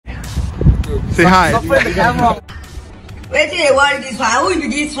Say hi. Stop putting the camera on. Wait till they want this one. Who will be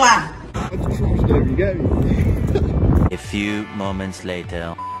this one? You get me? A few moments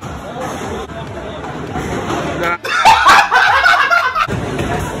later.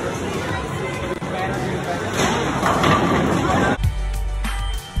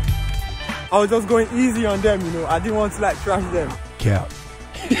 I was just going easy on them, you know. I didn't want to like trash them. Yeah.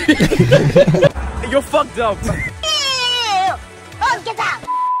 You're fucked up. Oh, get out!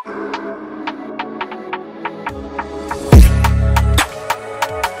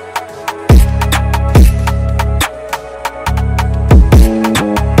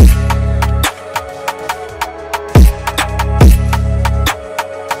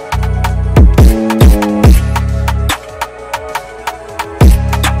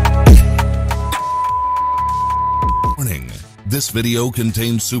 This video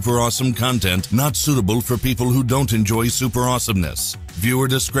contains super awesome content not suitable for people who don't enjoy super awesomeness. Viewer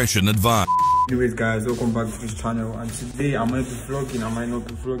discretion advised. Anyways guys, welcome back to this channel, and today I might be vlogging, I might not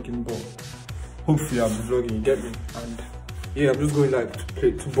be vlogging, but hopefully I'll be vlogging, you get me? And yeah, I'm just going like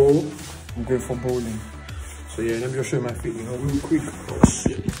to bowl. I'm going for bowling. So yeah, let me just show you my feet, you know, real quick. Oh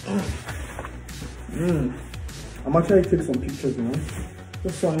shit. I'm actually taking some pictures, you know.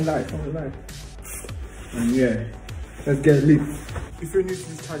 Just something light. And yeah. Let's get lit. If you're new to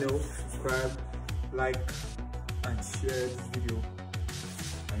this channel, subscribe, like, and share this video.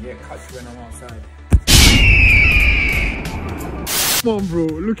 And yeah, catch you when I'm outside. Come on, bro.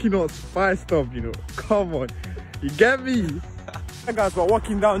 Looking at spy stuff, you know. Come on. You get me? Hey guys, we're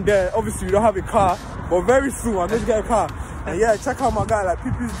walking down there. Obviously, we don't have a car, but very soon I'm going to get a car. And yeah, check out my guy, like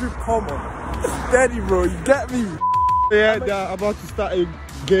Peepee's Drip. Come on. Steady, bro. You get me? Yeah, they're about to start a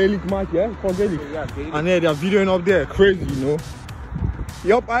Gaelic match, yeah? Called Gaelic. Yeah, Gaelic. And yeah, they're videoing up there, crazy, you know.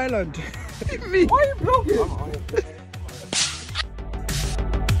 Yup Island. Me. Why are you vlogging?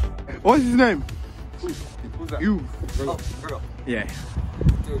 What's his name? Who's that? You. Bro. Yeah.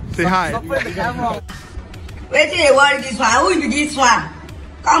 Dude, say hi. Stop putting the camera on. Wait till they want this one. Who will be this one?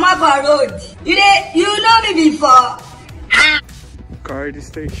 Come up on road. You know me before. Garda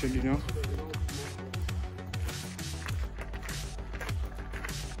station, you know.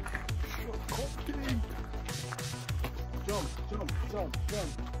 Jump.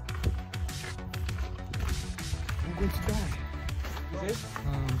 I'm going to die. Is it?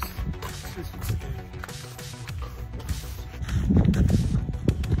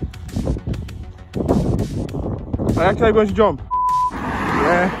 I'm actually going to jump.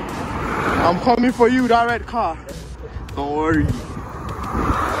 Yeah. I'm coming for you, that red car. Don't worry.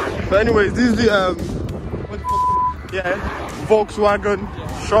 So anyways, this is the what the fuck? Yeah, Volkswagen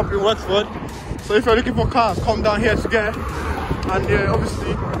shop in Wexford. So if you're looking for cars, come down here to get it. And yeah,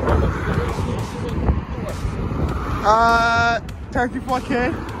 obviously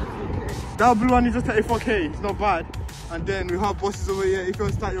 34k. That blue one is just 34k, it's not bad. And then we have buses over here if you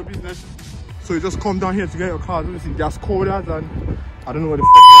want to start your business. So you just come down here to get your cars. Obviously there's Skodas and I don't know what the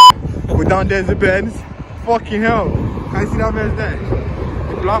fuck they are. But down there's the Benz. Fucking hell. Can you see that Benz there?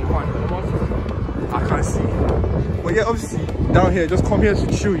 The black one. I can't see. But yeah, obviously down here, just come here to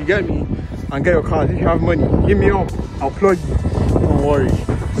chill, you get me? And get your cars. If you have money, hit me up, I'll plug you. Don't worry.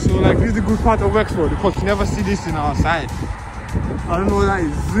 So like this is the good part of Wexford because you never see this in our side. I don't know what that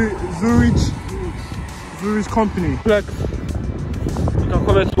is. Zurich company. Like you can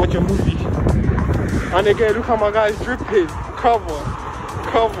come and watch a movie. And again, look at my guy's dripping. Come on.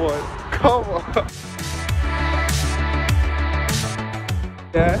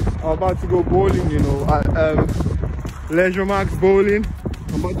 Yeah, I'm about to go bowling, you know, at Leisure Max Bowling.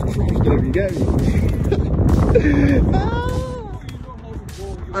 I'm about to trash them, you get me?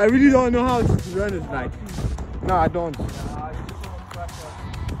 I really don't know how to be honest, like. No, I don't.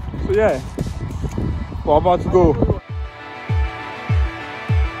 So yeah, we're about to go.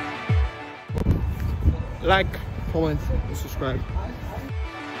 Like, comment, and subscribe.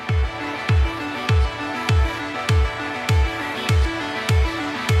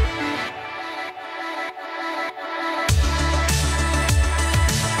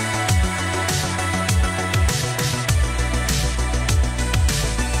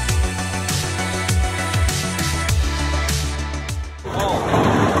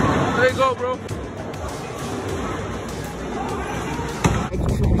 There you go, bro.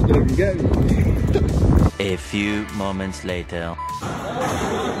 You get me? A few moments later.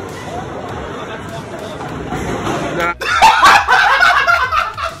 Nah.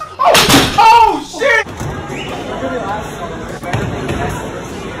 Oh shit!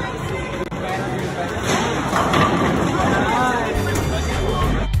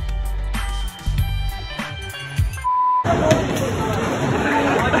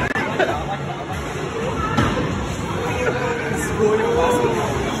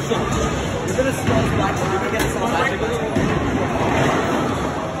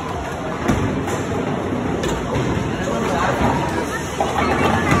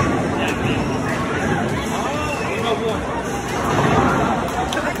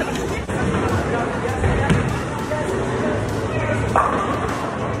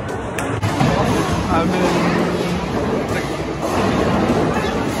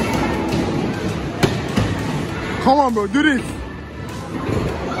 Come on, bro, do this.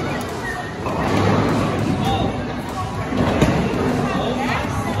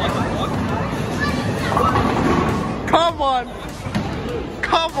 Come on.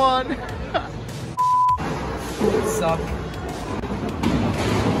 Come on. Suck.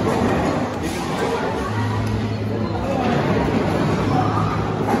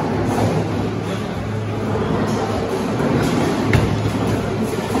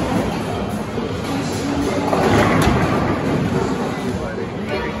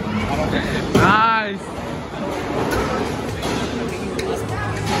 Nice.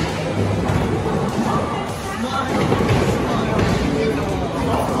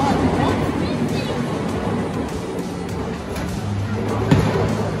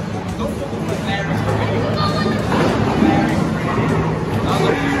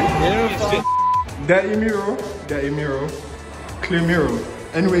 That Emiro, clear mirror.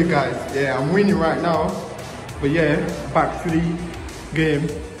 Anyway, guys, yeah, I'm winning right now. But yeah, back to the game.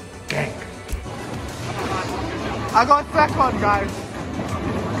 Gang. I got second, guys.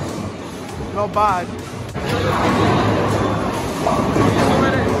 Not bad.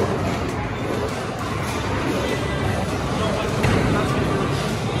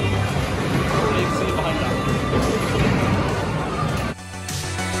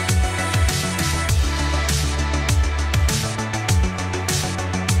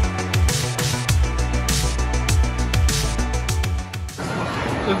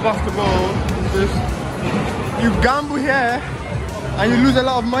 This basketball, you gamble here and you lose a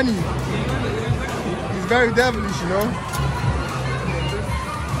lot of money. It's very devilish, you know.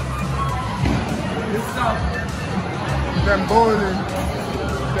 Then bowling,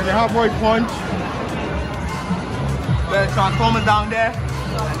 then the halfway punch, then transformers down there,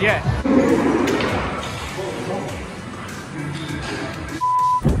 and yeah.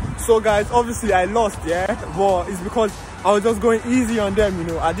 So guys, obviously I lost, yeah, but it's because I was just going easy on them, you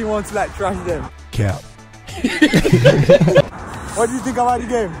know. I didn't want to like trash them. Cap. What do you think about the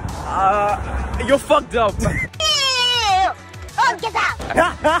game? You're fucked up. Oh, get out!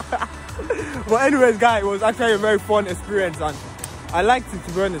 But anyways, guys, it was actually a very fun experience and I liked it,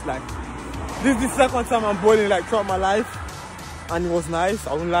 to be honest. Like, this is the second time I'm bowling like throughout my life and it was nice,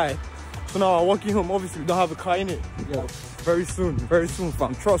 I won't lie. So now I'm walking home. Obviously we don't have a car in it. Yeah. Very soon,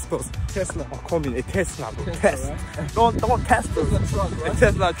 fam. Trust us. Tesla are coming. A Tesla, bro. Tesla, right? Don't test us. A truck, right? A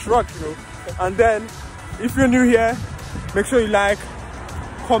Tesla truck, you know. And then, if you're new here, make sure you like,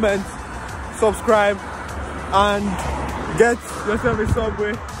 comment, subscribe, and get yourself a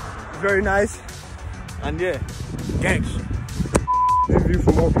Subway. It's very nice. And yeah, gangs. The view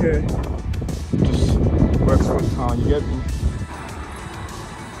from up here just works on town. You get me?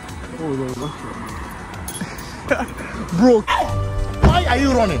 Oh, bro, why are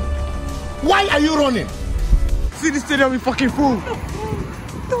you running? Why are you running? See the stadium, you fucking fool.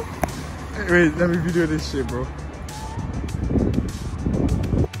 Wait, let me video this shit, bro.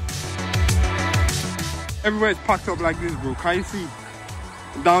 Everywhere is packed up like this, bro. Can you see?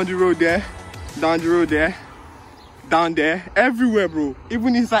 Down the road there, down the road there, down there, everywhere, bro.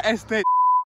 Even inside estate.